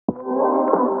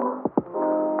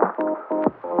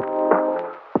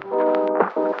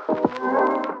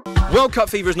World Cup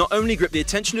fever has not only gripped the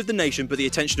attention of the nation, but the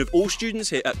attention of all students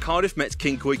here at Cardiff Met's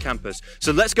Kingscoy campus.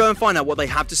 So let's go and find out what they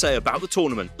have to say about the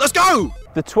tournament. Let's go!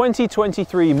 The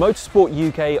 2023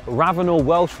 Motorsport UK Ravenel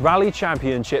Welsh Rally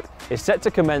Championship is set to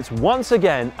commence once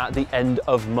again at the end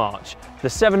of March. The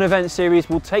 7-event series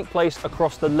will take place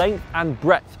across the length and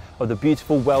breadth of the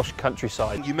beautiful Welsh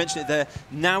countryside. You mentioned it there,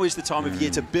 now is the time of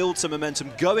year to build some momentum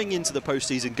going into the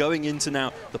postseason, going into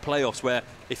now the playoffs, where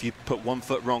if you put 1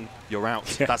 foot wrong, you're out.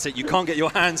 That's it, you can't get your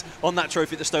hands on that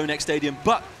trophy at the StoneX Stadium.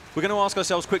 But we're going to ask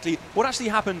ourselves quickly, what actually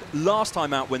happened last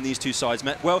time out when these two sides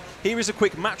met? Well, here is a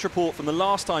quick match report from the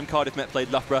last time Cardiff Met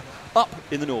played Loughborough up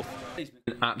in the north. It's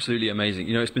been absolutely amazing.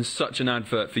 You know, it's been such an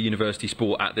advert for university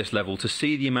sport at this level. To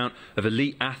see the amount of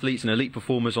elite athletes and elite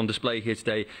performers on display here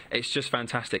today, it's just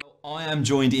fantastic. I am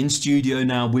joined in studio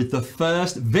now with the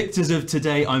first victors of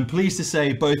today. I'm pleased to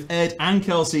say both Ed and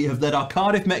Kelsey have led our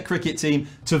Cardiff Met cricket team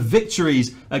to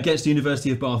victories against the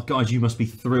University of Bath. Guys, you must be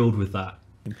thrilled with that.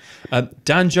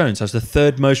 Dan Jones has the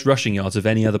 3rd most rushing yards of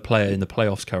any other player in the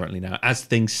playoffs currently now, as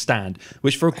things stand,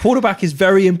 which for a quarterback is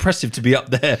very impressive to be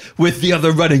up there with the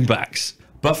other running backs.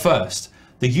 But first,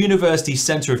 the University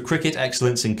Centre of Cricket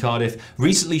Excellence in Cardiff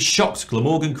recently shocked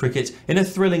Glamorgan Cricket in a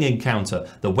thrilling encounter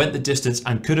that went the distance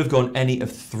and could have gone any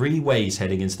of 3 ways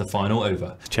heading into the final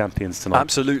over. Champions tonight.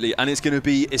 Absolutely, and it's going to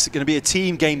be a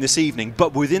team game this evening,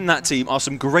 but within that team are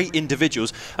some great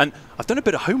individuals. And I've done a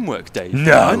bit of homework, Dave.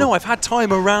 No. I know, I've had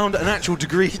time around an actual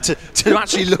degree to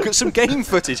actually look at some game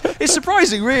footage. It's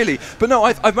surprising, really. But no,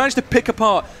 I've managed to pick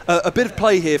apart a bit of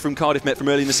play here from Cardiff Met from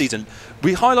early in the season.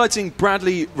 We're highlighting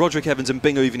Bradley, Roderick Evans and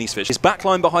Bingo Eveningsfish. His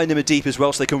backline behind him are deep as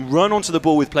well, so they can run onto the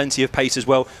ball with plenty of pace as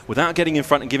well without getting in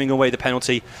front and giving away the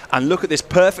penalty. And look at this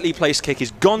perfectly placed kick. He's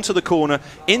gone to the corner,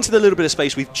 into the little bit of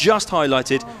space we've just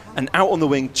highlighted, and out on the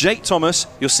wing. Jake Thomas,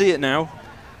 you'll see it now,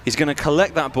 he's going to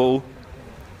collect that ball,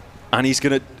 and he's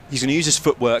going to use his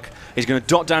footwork, he's going to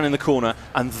dot down in the corner,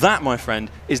 and that, my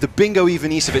friend, is the Bingo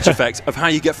Ivanisevic effect of how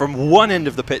you get from one end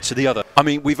of the pitch to the other. I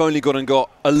mean, we've only got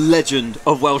a legend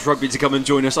of Welsh rugby to come and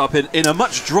join us up in a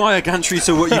much drier gantry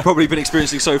to what you've probably been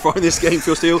experiencing so far in this game,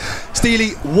 Phil Steele.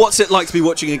 Steely, what's it like to be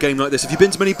watching a game like this? Have you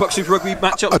been to many Buck Super Rugby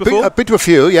matchups before? I've been to a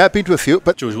few, yeah, I've been to a few.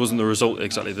 But George, wasn't the result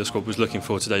exactly the squad was looking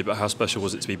for today, but how special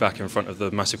was it to be back in front of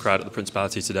the massive crowd at the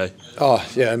Principality today? Oh,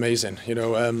 yeah, amazing. You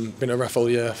know, been a ref all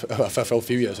year, FFL a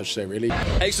few years, I should say, really.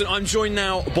 Excellent. I'm joined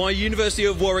now by University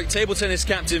of Warwick table tennis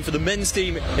captain for the men's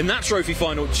team in that trophy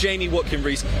final, Jamie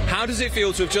Watkin-Rees. How does it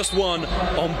feel to have just won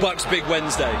on Bucks Big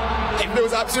Wednesday? It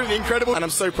feels absolutely incredible, and I'm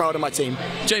so proud of my team.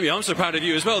 Jamie, I'm so proud of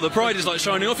you as well. The pride is like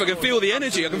shining off. I can feel the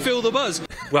energy. I can feel the buzz.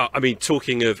 Well, I mean,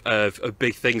 talking of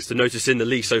big things to notice in the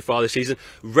league so far this season,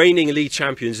 reigning league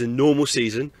champions in normal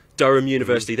season, Durham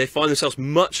University, they find themselves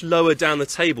much lower down the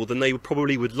table than they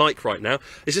probably would like right now.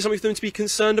 Is this something for them to be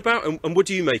concerned about, and what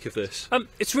do you make of this?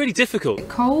 It's really difficult.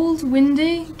 Cold,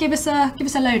 windy. Give us a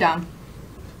lowdown.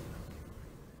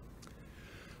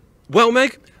 Well,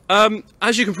 Meg,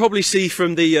 as you can probably see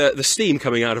from the steam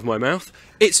coming out of my mouth,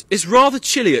 it's rather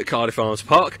chilly at Cardiff Arms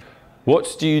Park.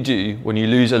 What do you do when you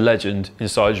lose a legend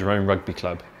inside your own rugby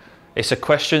club? It's a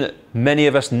question that many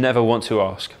of us never want to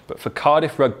ask, but for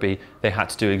Cardiff Rugby, they had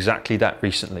to do exactly that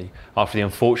recently after the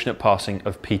unfortunate passing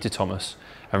of Peter Thomas.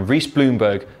 And Rhys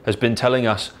Bloomberg has been telling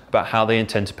us about how they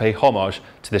intend to pay homage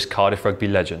to this Cardiff Rugby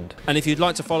legend. And if you'd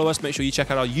like to follow us, make sure you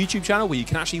check out our YouTube channel where you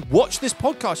can actually watch this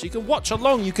podcast. You can watch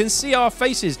along, you can see our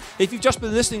faces. If you've just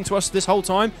been listening to us this whole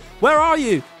time, where are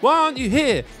you? Why aren't you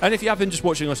here? And if you have been just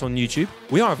watching us on YouTube,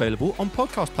 we are available on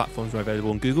podcast platforms. We're available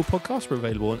on Google Podcasts, we're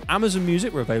available on Amazon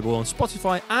Music, we're available on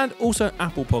Spotify and also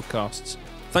Apple Podcasts.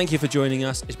 Thank you for joining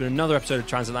us. It's been another episode of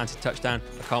Transatlantic Touchdown.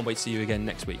 I can't wait to see you again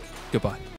next week. Goodbye.